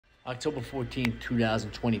October 14,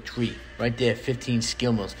 2023. Right there, 15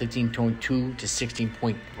 skill mills, 15.2 to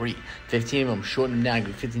 16.3. 15 of them, shorten them down,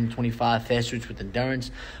 go 15 to 25, fast routes with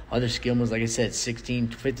endurance. Other skill mills, like I said, 15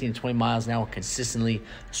 to 20 miles an hour consistently.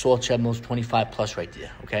 Assault treadmills, 25 plus right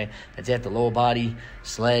there, okay? That's after lower body,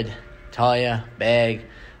 sled, tire, bag.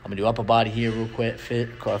 I'm going to do upper body here real quick,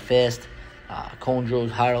 fast. Cone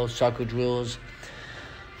drills, hurdles, circle drills.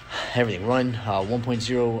 Everything. Run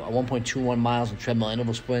 1.21 miles in treadmill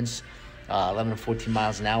interval sprints, 11 to 14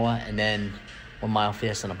 miles an hour, and then 1 mile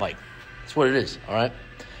fast on a bike. That's what it is, all right?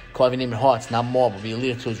 Carve your name in hearts, not marble. Be a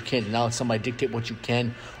leader towards you can. Do not let somebody dictate what you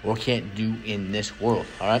can or can't do in this world,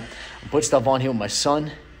 all right? I put stuff on here with my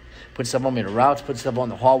son, put stuff on me in the routes, put stuff on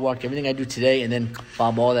the hard work, everything I do today, and then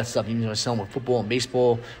follow all that stuff. Even my son with football and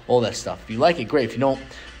baseball, all that stuff. If you like it, great. If you don't,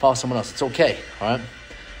 follow someone else. It's okay, all right?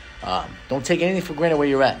 Don't take anything for granted where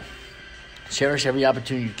you're at. Cherish every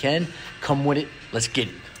opportunity you can. Come with it. Let's get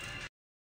it.